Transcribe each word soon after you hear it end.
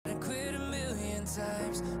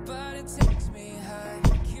times, but it takes me high.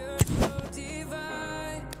 You're so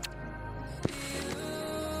divine.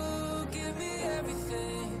 You give me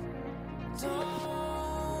everything.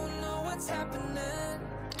 Don't know what's happening.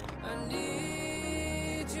 I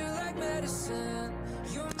need you like medicine.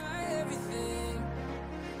 You're my everything,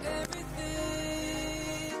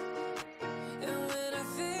 everything. And when I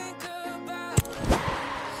think about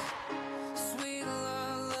us, sweet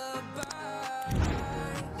lullabies,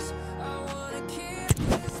 I wanna keep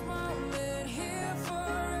this moment here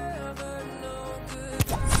forever. No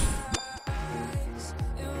goodbyes.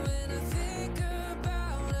 And when I think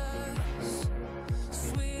about us,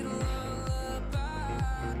 sweet lullabies,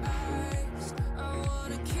 I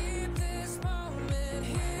wanna keep this moment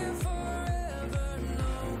here forever.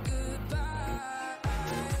 No goodbyes.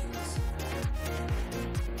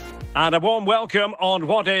 And a warm welcome on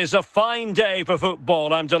what is a fine day for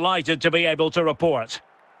football. I'm delighted to be able to report.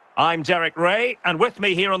 I'm Derek Ray, and with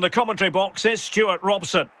me here on the commentary box is Stuart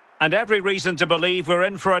Robson. And every reason to believe we're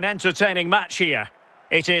in for an entertaining match here.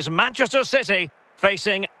 It is Manchester City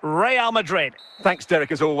facing Real Madrid. Thanks,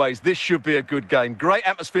 Derek, as always. This should be a good game. Great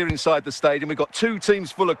atmosphere inside the stadium. We've got two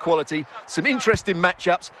teams full of quality, some interesting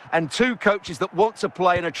matchups, and two coaches that want to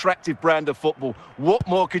play an attractive brand of football. What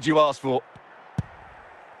more could you ask for?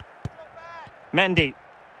 Mendy.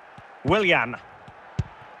 Willian.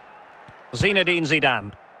 Zinedine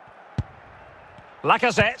Zidane.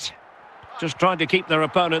 Lacazette. Just trying to keep their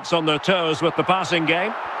opponents on their toes with the passing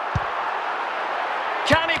game.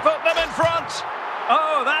 Can he put them in front?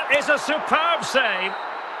 Oh, that is a superb save.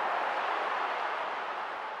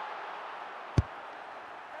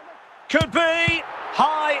 Could be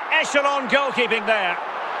high echelon goalkeeping there.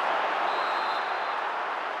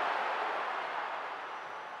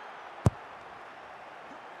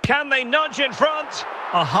 Can they nudge in front?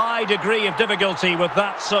 A high degree of difficulty with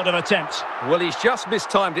that sort of attempt. Well, he's just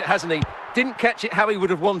mistimed it, hasn't he? Didn't catch it how he would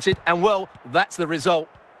have wanted, and well, that's the result.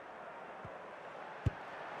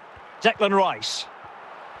 Declan Rice.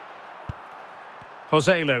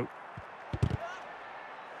 Joselu.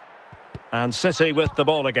 And City with the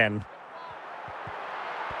ball again.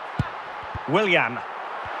 Willian.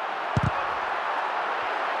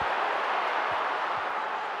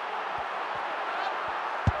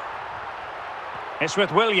 It's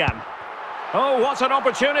with Willian. Oh, what an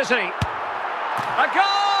opportunity. A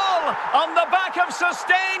goal on the back of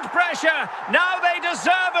sustained pressure. Now they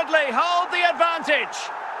deservedly hold the advantage.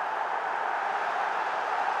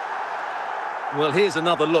 Well, here's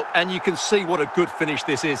another look, and you can see what a good finish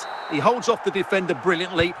this is. He holds off the defender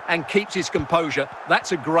brilliantly and keeps his composure.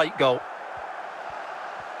 That's a great goal.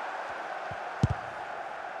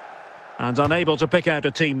 And unable to pick out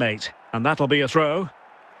a teammate. And that'll be a throw.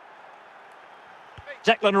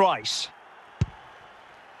 Declan Rice.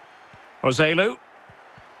 Joselu.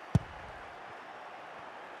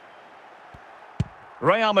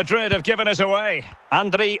 Real Madrid have given us away.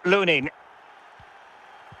 Andriy Lunin.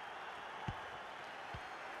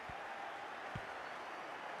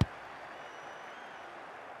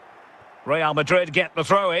 Real Madrid get the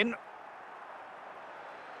throw in.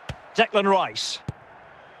 Declan Rice.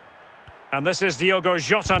 And this is Diogo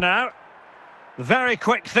Jota now. Very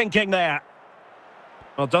quick thinking there.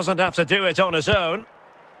 Well, doesn't have to do it on his own.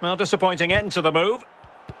 Well, disappointing end to the move.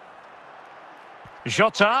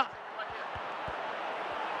 Jota.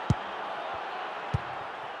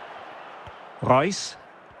 Rice.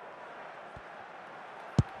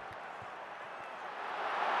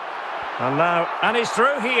 And he's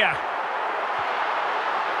through here.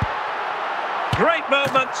 Great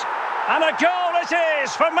movement. And a goal it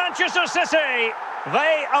is for Manchester City.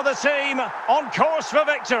 They are the team on course for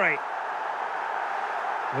victory.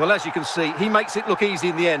 Well, as you can see, he makes it look easy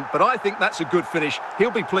in the end, but I think that's a good finish.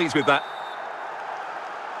 He'll be pleased with that.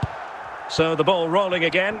 So the ball rolling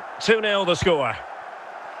again. 2-0 the score.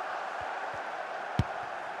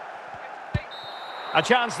 A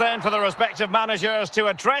chance then for the respective managers to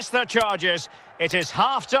address their charges. It is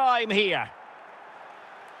half-time here.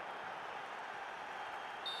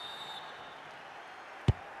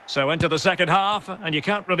 So into the second half, and you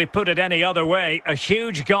can't really put it any other way. A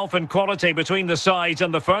huge gulf in quality between the sides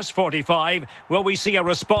in the first 45. Will we see a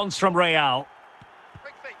response from Real?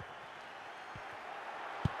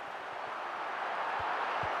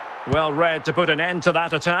 Well read to put an end to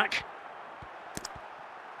that attack.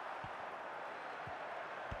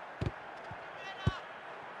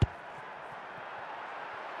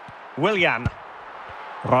 Willian.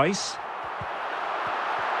 Rice.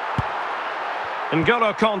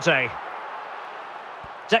 N'Golo Kanté.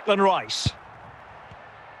 Declan Rice.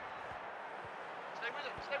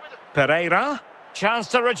 Pereira. Chance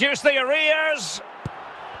to reduce the arrears.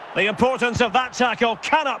 The importance of that tackle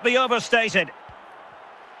cannot be overstated.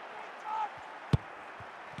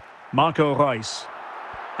 Marco Reus.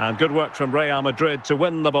 And good work from Real Madrid to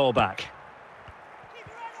win the ball back.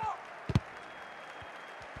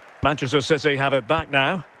 Manchester City have it back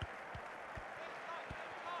now.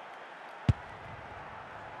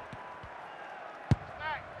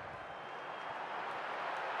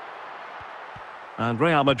 And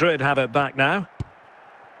Real Madrid have it back now.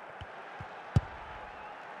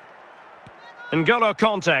 N'Golo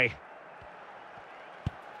Kanté.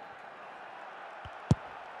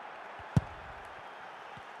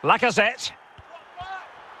 Lacazette.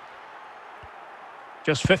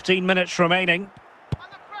 Just 15 minutes remaining.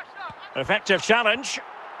 Effective challenge.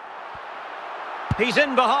 He's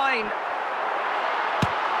in behind.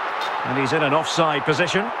 And he's in an offside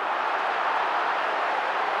position.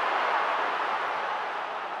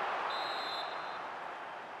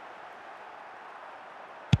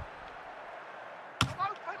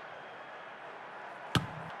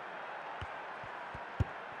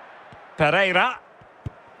 Pereira.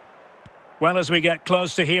 Well, as we get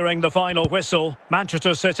close to hearing the final whistle,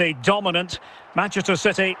 Manchester City dominant, Manchester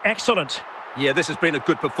City excellent. Yeah, this has been a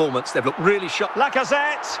good performance. They've looked really sharp.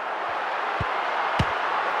 Lacazette.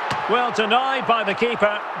 Well, denied by the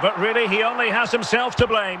keeper, but really he only has himself to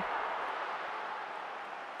blame.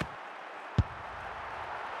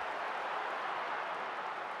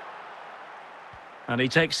 And he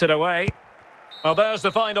takes it away. Well, there's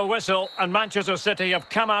the final whistle, and Manchester City have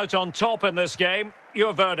come out on top in this game.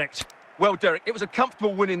 Your verdict? Well, Derek, it was a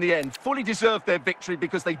comfortable win in the end. Fully deserved their victory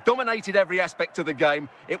because they dominated every aspect of the game.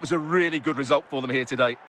 It was a really good result for them here today.